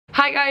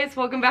Hi guys,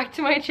 welcome back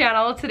to my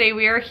channel. Today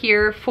we are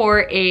here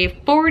for a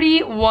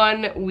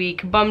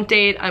 41-week bump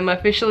date. I'm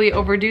officially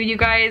overdue, you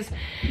guys.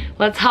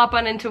 Let's hop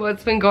on into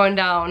what's been going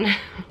down.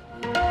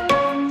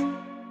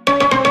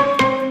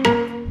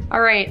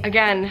 Alright,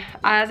 again,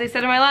 as I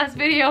said in my last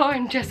video,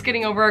 I'm just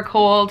getting over a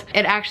cold.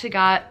 It actually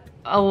got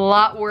a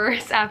lot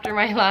worse after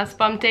my last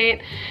bump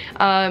date.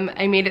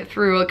 I made it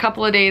through a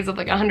couple of days of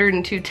like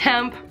 102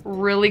 temp.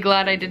 Really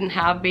glad I didn't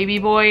have baby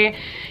boy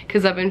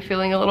because I've been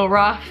feeling a little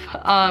rough.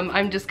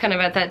 I'm just kind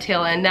of at that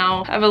tail end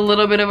now. I have a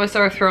little bit of a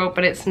sore throat,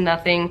 but it's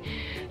nothing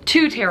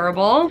too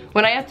terrible.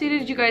 When I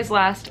updated you guys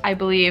last, I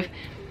believe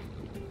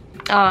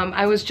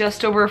I was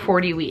just over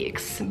 40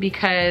 weeks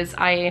because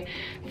I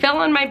fell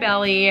on my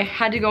belly,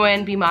 had to go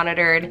in, be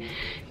monitored.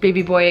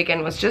 Baby boy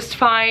again was just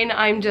fine.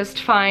 I'm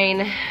just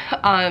fine.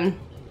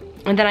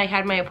 And then I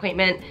had my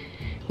appointment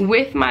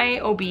with my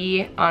OB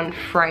on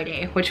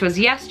Friday, which was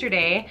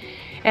yesterday.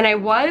 And I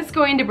was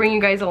going to bring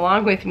you guys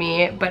along with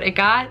me, but it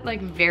got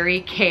like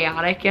very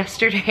chaotic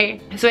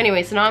yesterday. So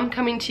anyway, so now I'm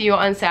coming to you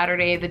on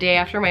Saturday, the day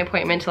after my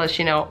appointment, to let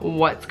you know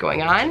what's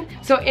going on.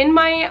 So in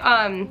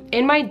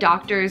my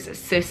doctor's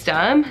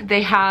system,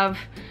 they have,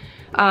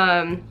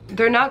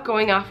 they're not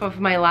going off of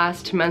my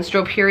last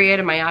menstrual period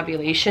and my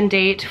ovulation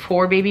date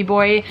for baby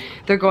boy.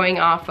 They're going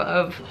off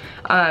of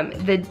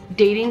the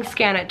dating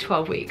scan at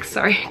 12 weeks.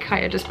 Sorry,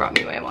 Kaya just brought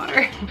me my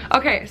water.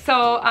 Okay,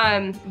 so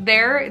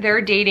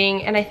they're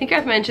dating, and I think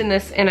I've mentioned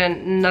this in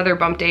another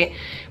bump date,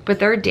 but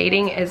their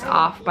dating is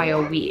off by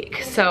a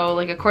week. So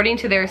like according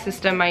to their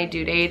system, my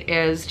due date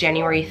is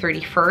January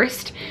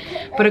 31st,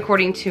 but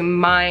according to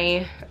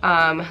my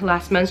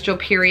last menstrual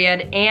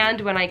period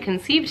and when I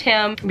conceived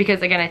him,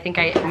 because again, I think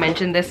I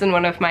mentioned this in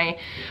one of my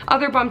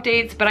other bump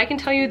dates, but I can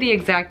tell you the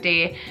exact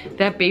day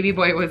that baby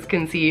boy was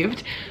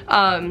conceived.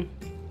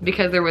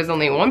 Because there was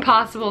only one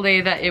possible day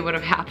that it would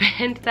have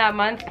happened that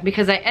month,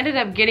 because I ended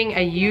up getting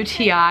a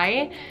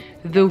UTI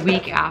the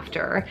week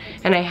after,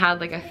 and I had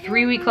like a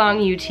 3-week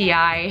long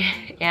UTI,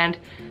 and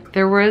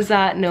there was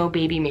no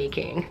baby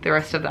making the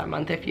rest of that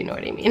month, if you know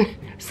what I mean.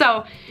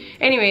 So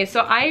anyway,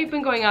 so I've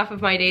been going off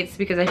of my dates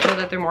because I feel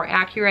that they're more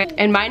accurate,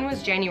 and mine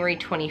was January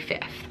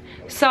 25th.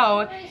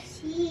 So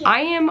I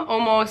am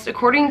almost,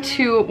 according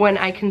to when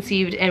I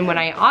conceived and when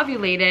I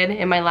ovulated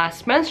in my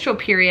last menstrual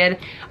period,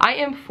 I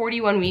am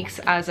 41 weeks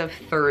as of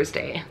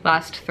Thursday,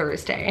 last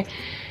Thursday.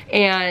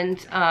 And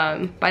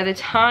by the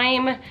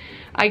time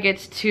I get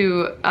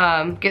to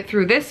get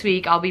through this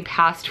week, I'll be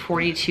past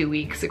 42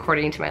 weeks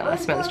according to my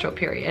last menstrual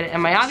period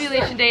and my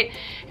ovulation date,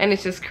 and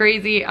it's just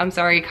crazy. I'm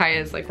sorry,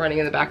 Kaya's like running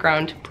in the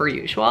background per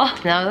usual.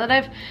 Now that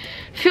I've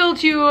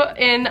filled you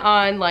in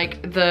on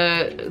like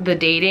the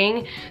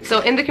dating,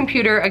 so in the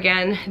computer,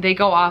 again, they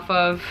go off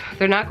of,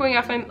 they're not going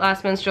off my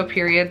last menstrual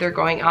period, they're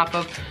going off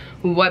of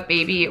what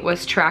baby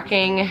was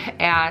tracking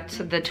at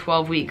the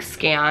 12-week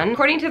scan.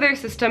 According to their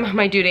system,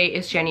 my due date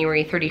is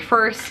January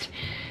 31st.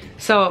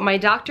 So my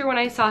doctor, when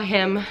I saw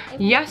him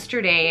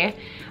yesterday,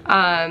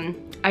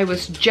 I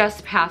was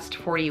just past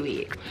 40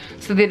 weeks.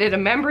 So they did a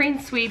membrane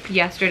sweep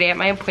yesterday at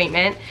my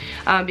appointment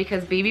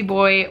because baby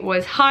boy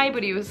was high,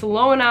 but he was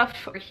low enough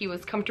where he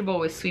was comfortable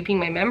with sweeping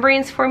my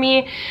membranes for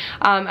me.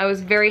 I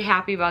was very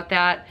happy about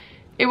that.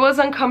 It was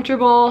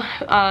uncomfortable,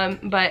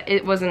 but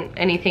it wasn't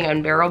anything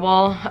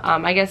unbearable.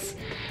 I guess,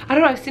 I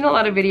don't know, I've seen a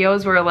lot of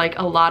videos where like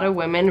a lot of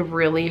women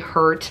really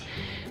hurt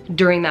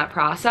during that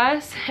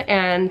process,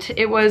 and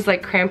it was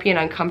like crampy and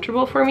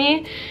uncomfortable for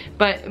me,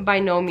 but by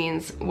no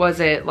means was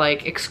it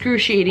like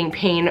excruciating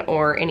pain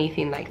or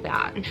anything like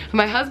that.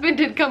 My husband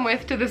did come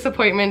with to this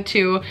appointment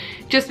too,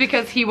 just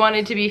because he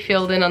wanted to be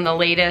filled in on the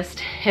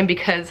latest and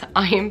because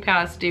I am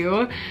past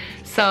due.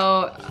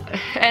 So,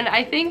 and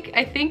I think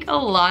a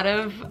lot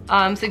of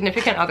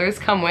significant others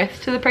come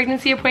with to the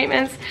pregnancy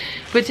appointments,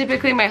 but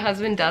typically my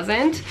husband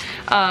doesn't.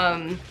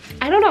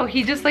 I don't know,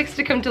 he just likes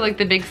to come to like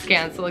the big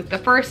scans. So like the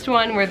first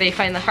one where they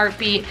find the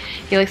heartbeat,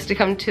 he likes to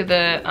come to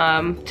the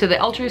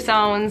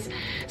ultrasounds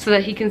so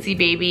that he can see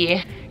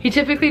baby. He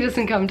typically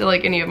doesn't come to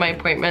like any of my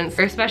appointments,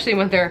 especially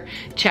when they're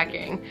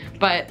checking.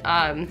 But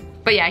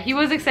yeah, he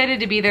was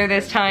excited to be there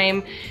this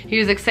time. He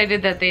was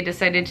excited that they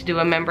decided to do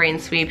a membrane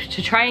sweep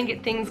to try and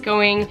get things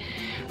going.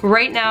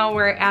 Right now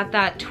we're at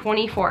that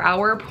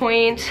 24-hour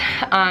point.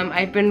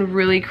 I've been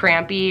really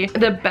crampy.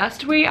 The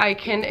best way I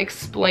can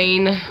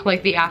explain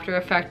like the after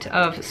effect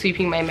of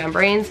sweeping my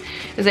membranes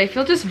is I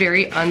feel just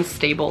very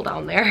unstable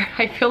down there.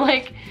 I feel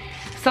like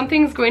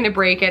something's going to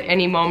break at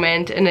any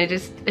moment, and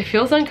it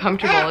feels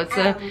uncomfortable.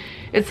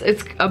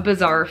 It's a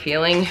bizarre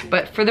feeling,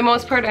 but for the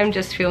most part, I'm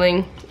just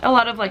feeling a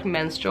lot of like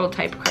menstrual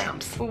type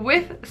cramps.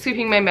 With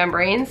sweeping my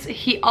membranes,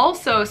 he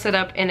also set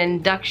up an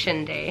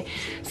induction day.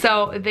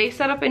 So they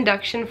set up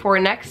induction for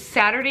next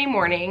Saturday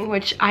morning,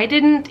 which I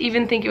didn't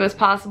even think it was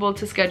possible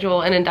to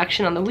schedule an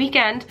induction on the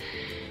weekend.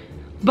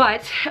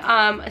 But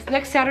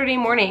next Saturday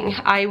morning,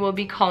 I will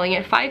be calling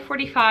at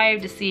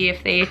 5:45 to see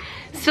if they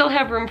still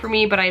have room for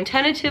me, but I'm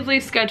tentatively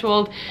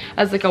scheduled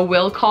as like a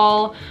will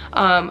call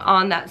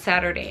on that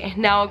Saturday.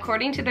 Now,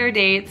 according to their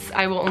dates,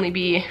 I will only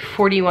be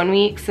 41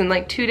 weeks in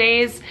like 2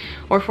 days,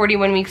 or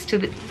 41 weeks to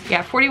the,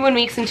 yeah, 41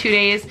 weeks in 2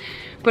 days.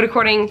 But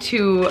according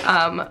to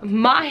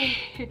my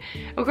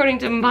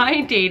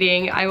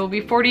dating, I will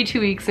be 42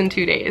 weeks in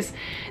 2 days.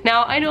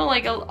 Now, I know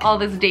like all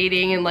this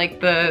dating and like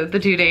the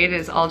due date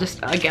is all just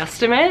a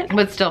guesstimate,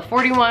 but still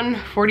 41,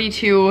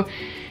 42,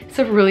 it's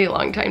a really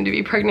long time to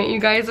be pregnant, you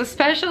guys,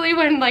 especially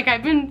when like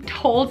I've been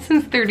told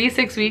since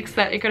 36 weeks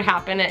that it could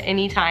happen at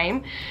any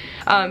time.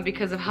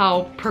 Because of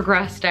how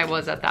progressed I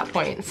was at that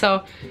point.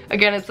 So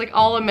again, it's like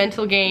all a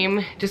mental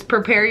game. Just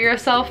prepare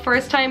yourself,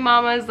 first time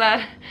mamas,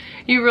 that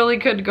you really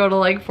could go to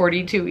like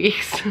 42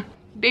 weeks.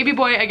 Baby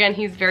boy, again,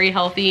 he's very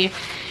healthy.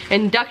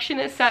 Induction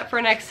is set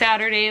for next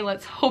Saturday.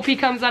 Let's hope he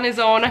comes on his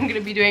own. I'm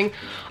gonna be doing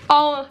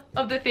all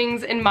of the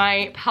things in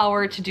my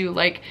power to do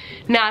like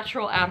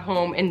natural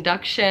at-home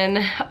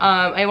induction.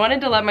 I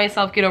wanted to let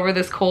myself get over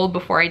this cold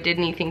before I did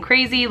anything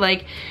crazy.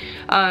 Like,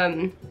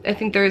 I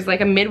think there's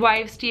like a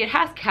midwife's tea. It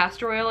has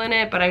castor oil in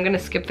it, but I'm gonna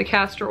skip the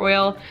castor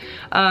oil.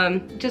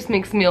 It just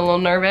makes me a little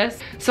nervous.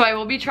 So I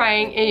will be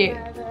trying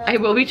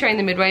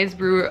the midwife's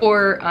brew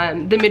or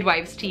the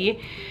midwife's tea.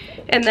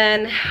 And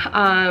then,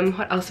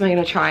 what else am I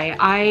gonna try?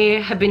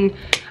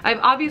 I've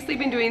obviously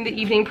been doing the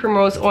evening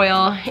primrose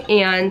oil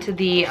and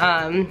the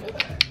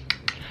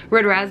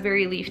red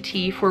raspberry leaf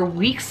tea for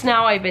weeks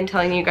now. I've been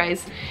telling you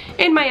guys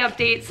in my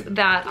updates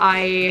that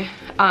I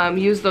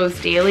use those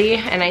daily,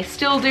 and I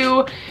still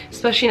do,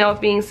 especially now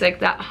with being sick.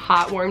 That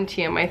hot warm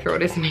tea in my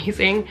throat is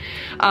amazing.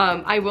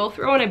 I will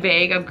throw in a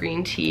bag of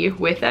green tea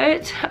with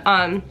it.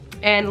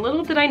 And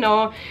little did I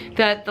know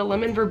that the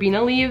lemon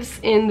verbena leaves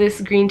in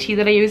this green tea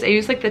that I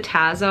use like the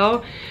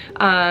Tazo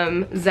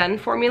Zen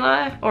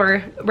formula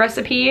or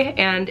recipe,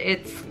 and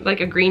it's like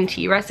a green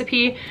tea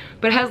recipe,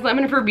 but it has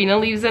lemon verbena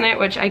leaves in it,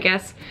 which I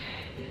guess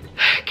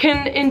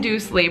can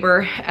induce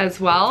labor as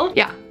well.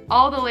 Yeah,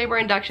 all the labor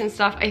induction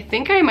stuff. I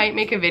think I might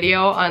make a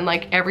video on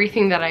like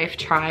everything that I've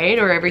tried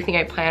or everything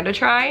I plan to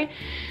try,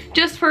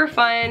 just for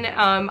fun.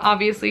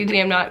 Obviously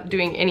I'm not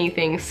doing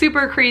anything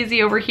super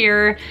crazy over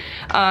here,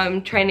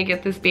 trying to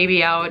get this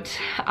baby out.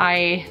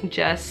 I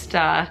just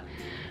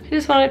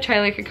want to try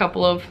like a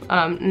couple of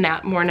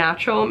more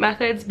natural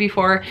methods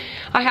before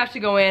I have to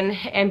go in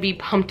and be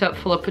pumped up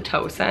full of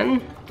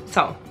Pitocin.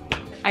 So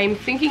I'm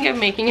thinking of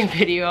making a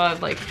video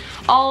of like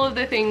all of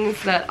the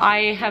things that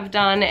I have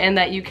done and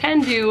that you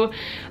can do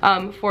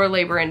for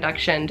labor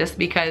induction, just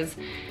because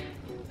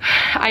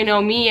I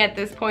know me at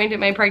this point in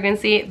my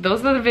pregnancy,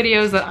 those are the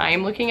videos that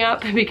I'm looking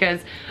up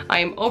because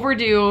I'm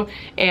overdue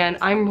and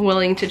I'm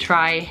willing to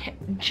try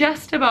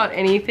just about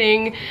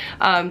anything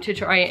to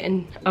try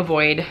and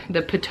avoid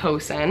the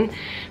Pitocin.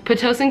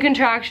 Pitocin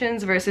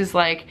contractions versus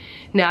like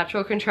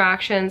natural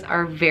contractions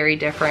are very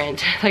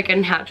different. Like a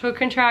natural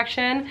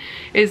contraction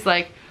is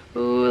like,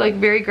 ooh, like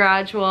very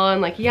gradual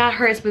and like, yeah, it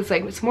hurts, but it's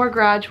like, it's more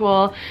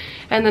gradual.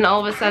 And then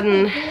all of a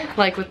sudden,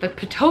 like with the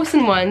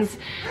Pitocin ones,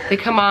 they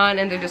come on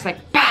and they're just like,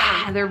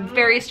 bah! They're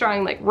very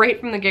strong, like right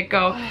from the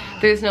get-go.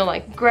 There's no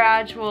like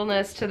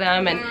gradualness to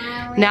them, and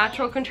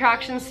natural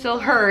contractions still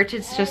hurt.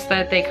 It's just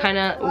that they kind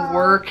of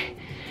work,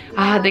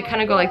 they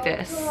kind of go like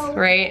this,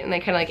 right? And they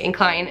kind of like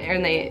incline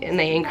and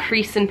they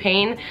increase in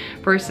pain,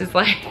 versus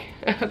like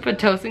a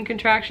Pitocin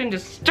contraction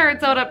just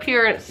starts out up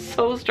here and it's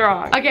so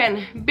strong.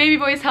 Again, baby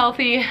boy's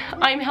healthy,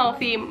 I'm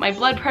healthy, my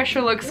blood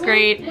pressure looks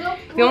great.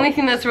 The only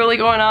thing that's really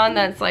going on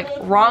that's like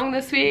wrong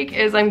this week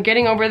is I'm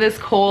getting over this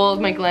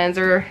cold. My glands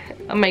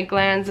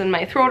and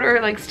my throat are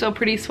like still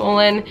pretty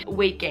swollen.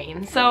 Weight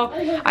gain. So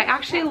I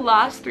actually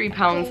lost 3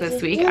 pounds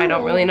this week. I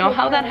don't really know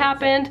how that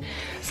happened.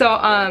 So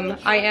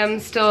I am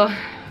still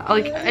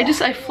like,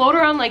 I float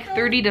around like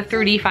 30 to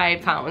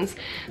 35 pounds.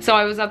 So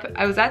I was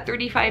at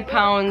 35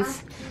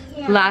 pounds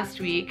last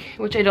week,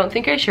 which I don't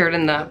think I shared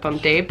in the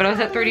bump date, but I was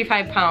at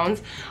 35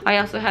 pounds. I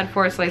also had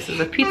 4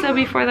 slices of pizza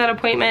before that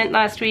appointment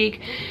last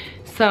week.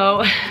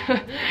 So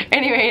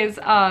anyways,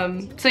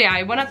 so yeah,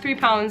 I went up 3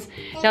 pounds.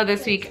 Now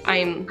this week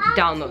I'm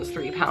down those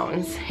 3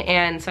 pounds.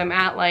 And so I'm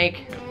at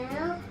like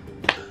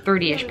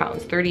 30-ish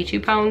pounds, 32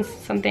 pounds,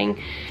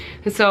 something.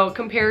 So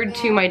compared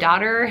to my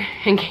daughter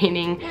and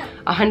gaining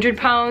 100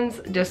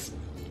 pounds, just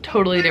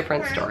totally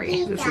different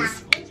story.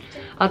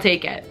 I'll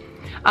take it.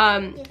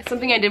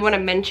 Something I did want to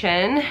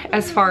mention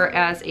as far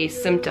as a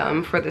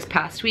symptom for this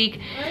past week,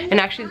 and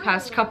actually the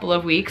past couple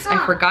of weeks,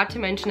 I forgot to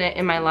mention it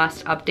in my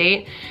last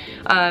update.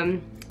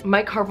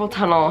 My carpal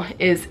tunnel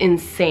is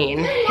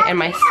insane and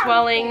my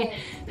swelling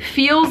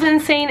feels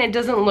insane. It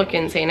doesn't look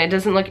insane. It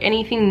doesn't look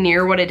anything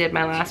near what I did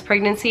my last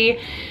pregnancy,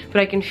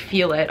 but I can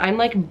feel it. I'm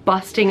like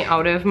busting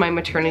out of my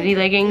maternity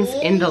leggings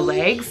in the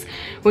legs,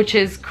 which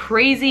is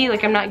crazy.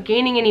 Like I'm not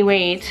gaining any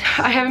weight.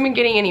 I haven't been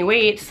gaining any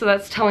weight, so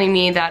that's telling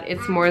me that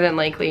it's more than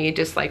likely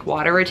just like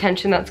water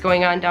retention that's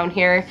going on down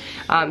here.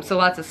 So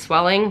lots of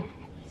swelling.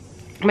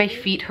 My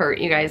feet hurt,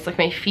 you guys. Like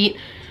my feet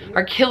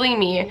are killing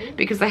me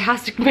because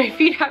my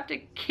feet have to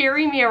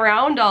carry me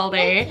around all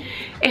day.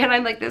 And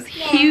I'm like this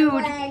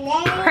huge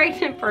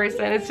pregnant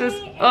person. It's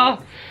just,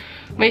 oh,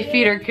 my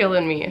feet are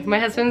killing me. My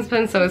husband's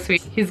been so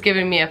sweet. He's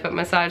given me a foot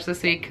massage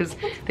this week because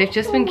they've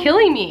just been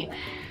killing me.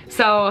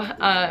 So,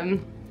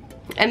 and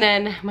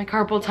then my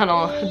carpal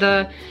tunnel,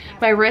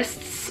 my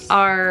wrists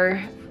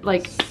are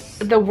like,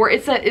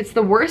 it's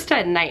the worst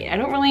at night. I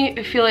don't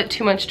really feel it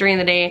too much during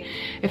the day.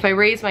 If I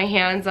raise my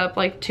hands up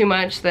like too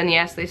much, then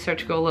yes, they start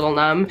to go a little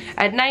numb.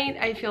 At night,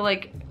 I feel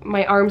like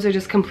my arms are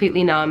just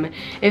completely numb.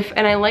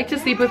 And I like to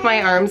sleep with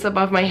my arms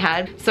above my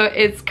head. So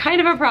it's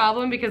kind of a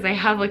problem because I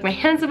have like my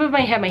hands above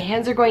my head, my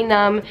hands are going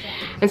numb.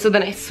 And so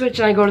then I switch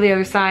and I go to the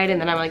other side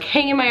and then I'm like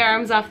hanging my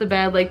arms off the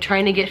bed, like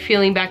trying to get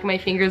feeling back in my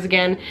fingers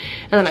again.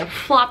 And then I'm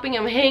flopping,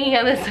 I'm hanging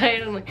on this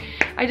side. I'm like,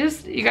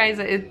 you guys,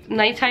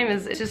 nighttime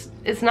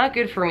it's not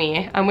good for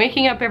me. I'm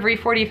waking up every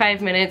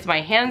 45 minutes,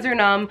 my hands are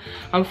numb,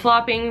 I'm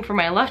flopping from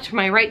my left to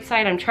my right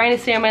side, I'm trying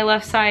to stay on my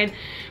left side.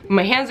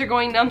 My hands are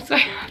going numb, so I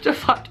have to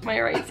flop to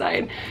my right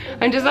side.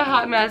 I'm just a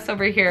hot mess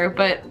over here,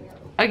 but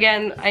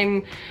again,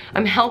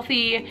 I'm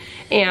healthy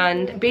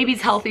and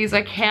baby's healthy, so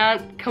I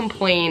can't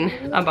complain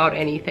about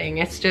anything.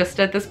 It's just,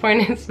 at this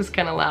point, it's just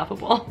kind of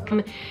laughable.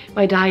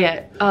 My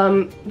diet,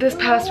 this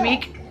past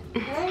week,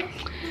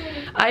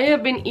 I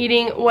have been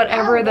eating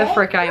whatever the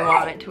frick I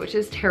want, which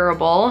is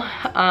terrible.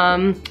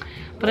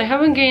 But I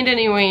haven't gained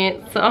any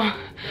weight, so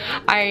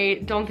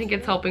I don't think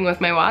it's helping with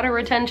my water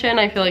retention.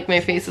 I feel like my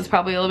face is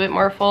probably a little bit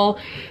more full.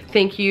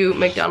 Thank you,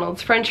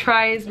 McDonald's French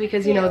fries,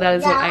 because you know that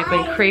is what I've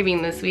been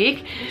craving this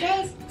week.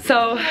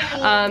 So,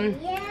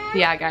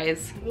 yeah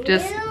guys,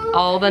 just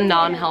all the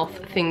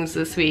non-health things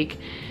this week.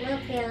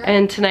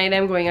 And tonight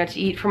I'm going out to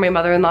eat for my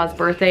mother-in-law's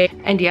birthday.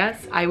 And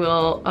yes, I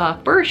will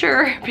for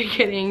sure be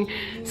getting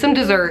some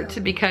dessert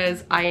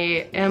because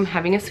I am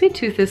having a sweet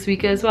tooth this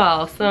week as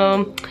well.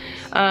 So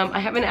I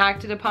haven't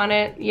acted upon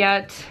it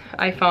yet.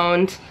 I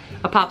found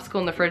a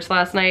popsicle in the fridge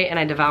last night and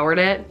I devoured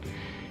it.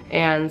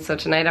 And so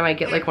tonight I might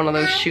get like one of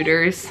those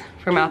shooters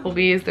from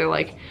Applebee's. They're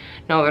like,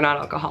 no, they're not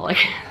alcoholic.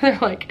 They're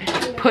like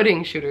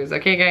pudding shooters,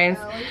 okay guys?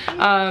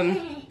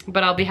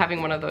 But I'll be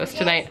having one of those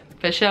tonight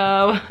for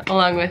show,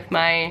 along with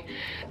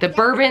the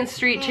Bourbon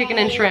Street chicken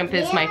and shrimp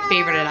is my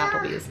favorite at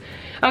Applebee's.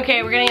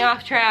 Okay, we're getting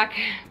off track.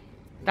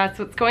 That's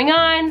what's going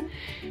on.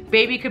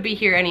 Baby could be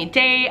here any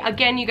day.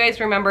 Again, you guys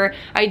remember,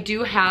 I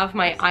do have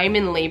my I'm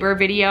in labor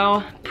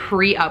video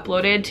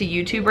pre-uploaded to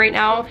YouTube right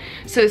now.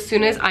 So as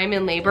soon as I'm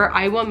in labor,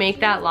 I will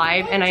make that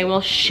live and I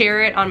will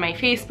share it on my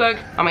Facebook,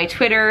 on my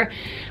Twitter,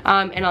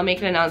 and I'll make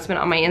an announcement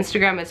on my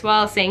Instagram as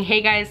well saying,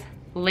 hey guys,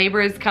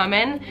 labor is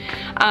coming.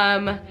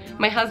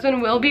 My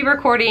husband will be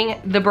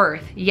recording the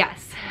birth,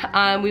 yes.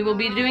 We will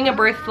be doing a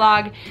birth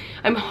vlog.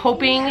 I'm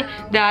hoping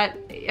that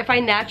if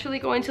I naturally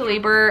go into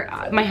labor,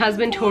 my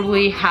husband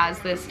totally has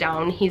this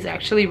down. He's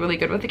actually really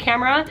good with the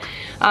camera.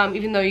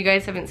 Even though you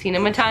guys haven't seen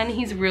him a ton,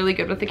 he's really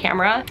good with the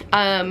camera.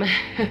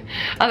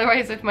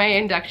 Otherwise, if my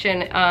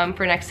induction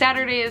for next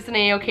Saturday is an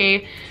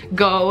A-okay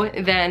go,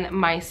 then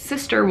my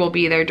sister will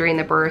be there during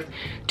the birth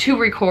to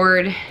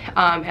record.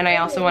 And I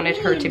also wanted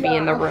her to be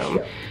in the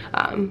room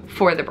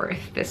for the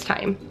birth this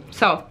time.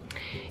 So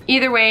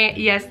either way,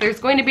 yes, there's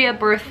going to be a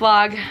birth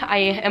vlog. I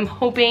am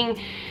hoping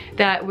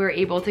that we're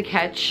able to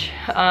catch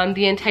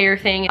the entire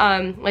thing,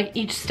 like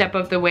each step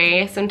of the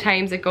way.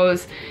 Sometimes it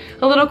goes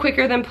a little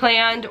quicker than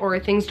planned or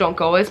things don't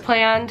go as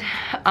planned.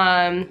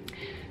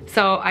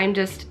 So I'm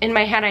just, in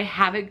my head I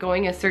have it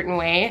going a certain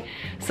way.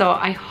 So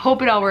I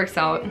hope it all works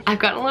out. I've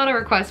gotten a lot of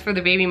requests for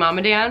the baby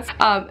mama dance.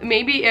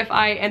 Maybe if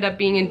I end up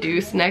being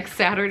induced next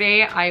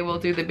Saturday, I will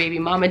do the baby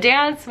mama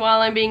dance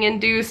while I'm being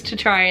induced to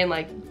try and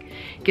like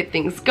get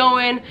things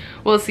going.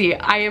 We'll see.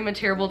 I am a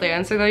terrible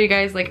dancer though, you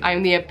guys. Like,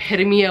 I'm the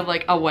epitome of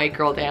like a white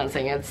girl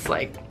dancing. It's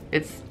like,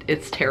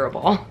 it's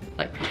terrible.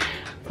 Like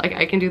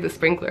I can do the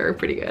sprinkler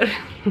pretty good.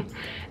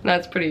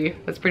 That's pretty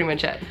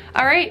much it.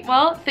 All right,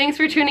 well, thanks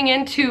for tuning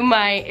in to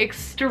my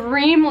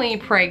extremely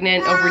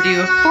pregnant,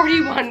 overdue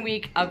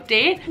 41-week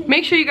update.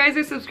 Make sure you guys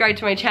are subscribed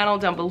to my channel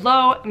down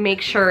below.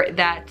 Make sure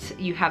that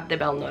you have the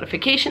bell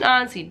notification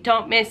on so you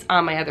don't miss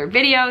on my other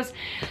videos.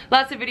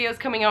 Lots of videos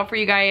coming out for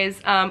you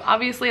guys.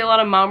 Obviously a lot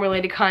of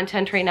mom-related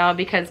content right now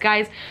because,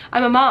 guys,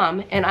 I'm a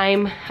mom and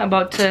I'm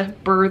about to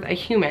birth a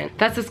human.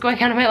 That's what's going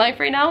on in my life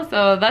right now,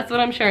 so that's what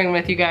I'm sharing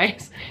with you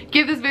guys.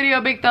 Give this video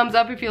a big thumbs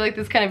up if you like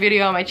this kind of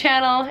video on my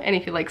channel. And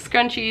if you like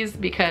scrunchies,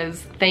 because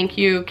thank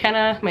you,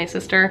 Kenna, my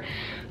sister,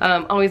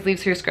 always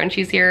leaves her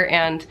scrunchies here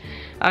and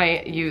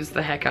I use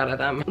the heck out of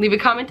them. Leave a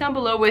comment down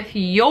below with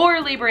your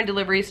labor and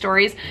delivery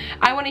stories.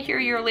 I want to hear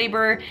your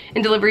labor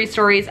and delivery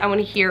stories. I want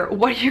to hear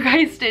what you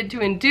guys did to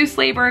induce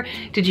labor.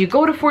 Did you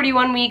go to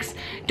 41 weeks?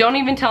 Don't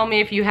even tell me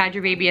if you had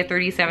your baby at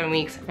 37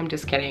 weeks. I'm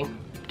just kidding.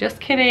 Just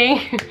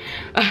kidding.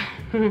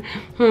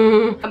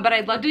 But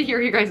I'd love to hear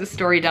your guys'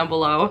 story down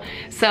below.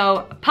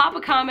 So pop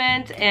a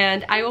comment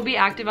and I will be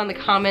active on the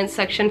comments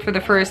section for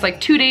the first like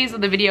 2 days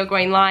of the video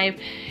going live.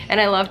 And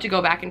I love to go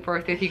back and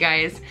forth with you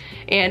guys.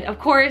 And of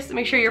course,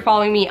 make sure you're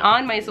following me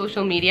on my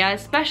social media,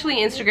 especially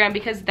Instagram,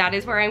 because that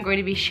is where I'm going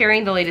to be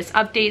sharing the latest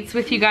updates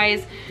with you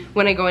guys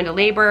when I go into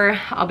labor.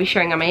 I'll be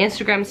sharing on my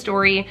Instagram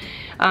story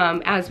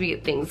as we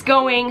get things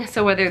going.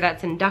 So whether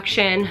that's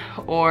induction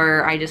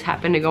or I just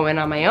happen to go in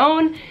on my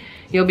own,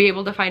 you'll be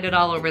able to find it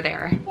all over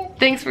there.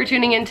 Thanks for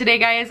tuning in today,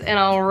 guys, and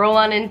I'll roll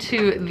on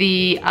into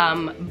the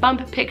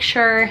bump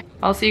picture.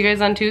 I'll see you guys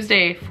on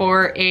Tuesday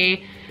for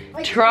a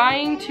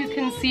trying to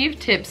conceive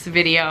tips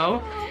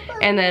video,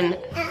 and then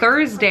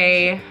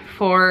Thursday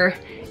for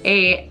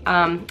a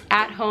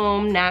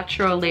at-home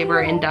natural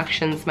labor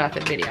inductions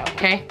method video,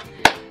 okay?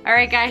 All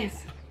right,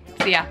 guys,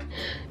 see ya.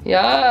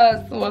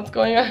 Yes, what's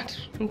going on?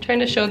 I'm trying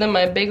to show them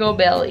my big old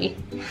belly.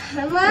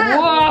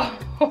 Whoa.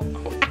 Ow.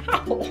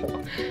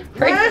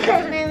 Right. Mom, look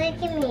at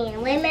me.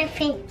 Where's my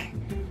feet?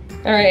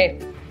 All right.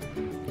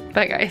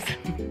 Bye, guys.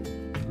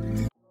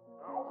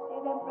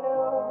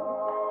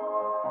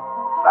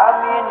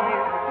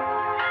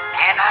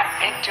 And I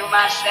think to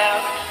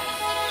myself,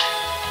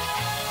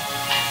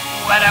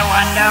 what a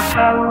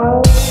wonderful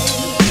world.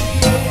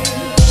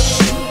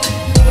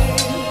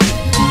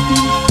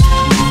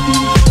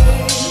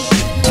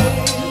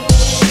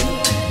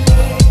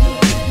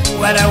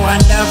 What a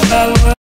wonderful world.